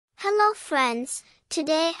Hello friends,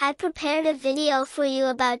 today I prepared a video for you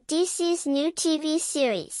about DC's new TV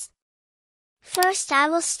series. First I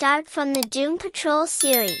will start from the Doom Patrol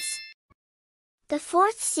series. The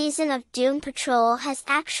fourth season of Doom Patrol has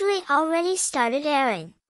actually already started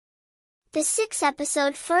airing. The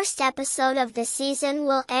 6-episode first episode of the season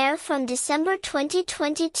will air from December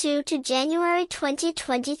 2022 to January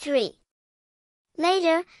 2023.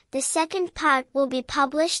 Later, the second part will be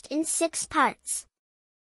published in 6 parts.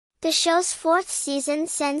 The show's fourth season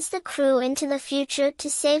sends the crew into the future to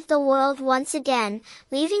save the world once again,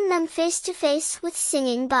 leaving them face to face with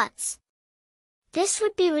singing butts. This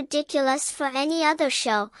would be ridiculous for any other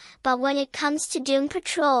show, but when it comes to Doom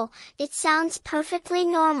Patrol, it sounds perfectly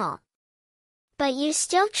normal. But you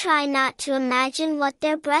still try not to imagine what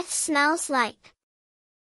their breath smells like.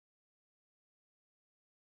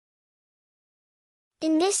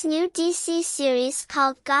 In this new DC series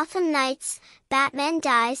called Gotham Knights, Batman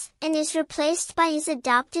dies and is replaced by his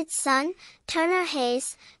adopted son, Turner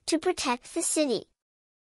Hayes, to protect the city.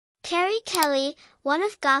 Carrie Kelley, one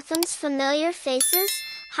of Gotham's familiar faces,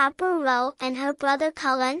 Harper Row and her brother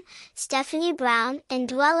Cullen, Stephanie Brown and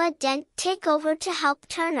Duela Dent take over to help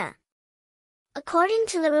Turner. According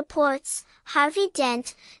to the reports, Harvey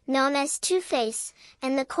Dent, known as Two-Face,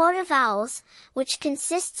 and the Court of Owls, which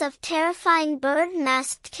consists of terrifying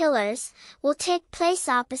bird-masked killers, will take place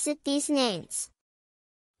opposite these names.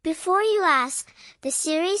 Before you ask, the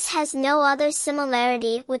series has no other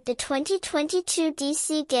similarity with the 2022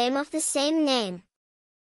 DC game of the same name.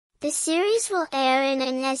 The series will air in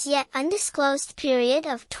an as yet undisclosed period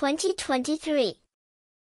of 2023.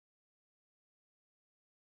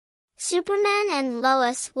 Superman and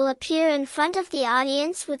Lois will appear in front of the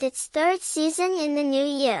audience with its third season in the new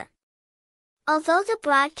year. Although the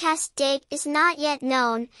broadcast date is not yet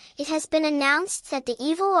known, it has been announced that the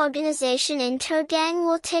evil organization Intergang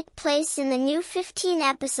will take place in the new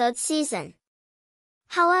 15-episode season.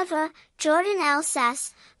 However, Jordan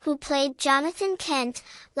Elsass, who played Jonathan Kent,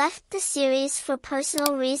 left the series for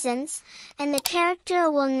personal reasons, and the character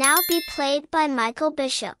will now be played by Michael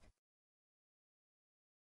Bishop.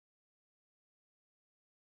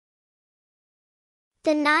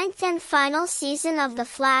 The 9th and final season of The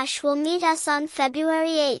Flash will meet us on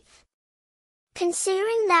February 8th.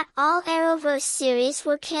 Considering that all Arrowverse series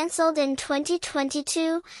were cancelled in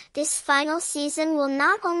 2022, this final season will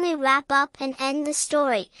not only wrap up and end the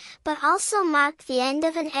story, but also mark the end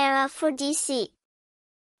of an era for DC.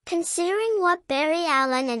 Considering what Barry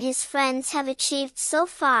Allen and his friends have achieved so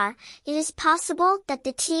far, it is possible that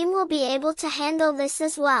the team will be able to handle this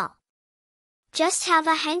as well. Just have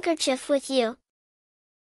a handkerchief with you.